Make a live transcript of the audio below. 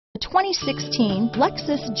2016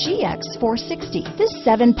 Lexus GX 460. This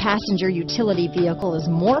 7-passenger utility vehicle is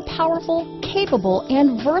more powerful, capable,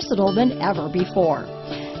 and versatile than ever before.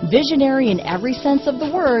 Visionary in every sense of the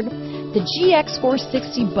word, the GX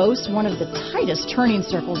 460 boasts one of the tightest turning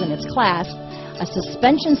circles in its class, a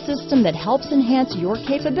suspension system that helps enhance your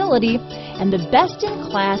capability, and the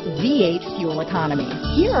best-in-class V8 fuel economy.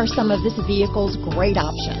 Here are some of this vehicle's great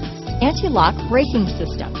options: anti-lock braking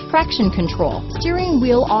system, traction control, steering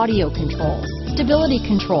wheel audio controls, stability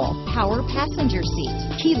control, power passenger seat,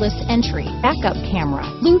 keyless entry, backup camera,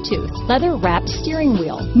 Bluetooth, leather-wrapped steering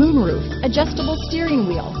wheel, moonroof, adjustable steering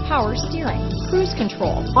wheel, power steering, cruise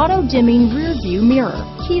control, auto-dimming rear view mirror,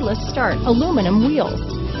 keyless start, aluminum wheels,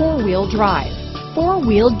 4-wheel drive,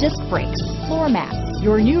 4-wheel disc brakes, floor mats.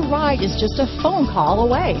 Your new ride is just a phone call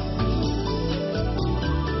away.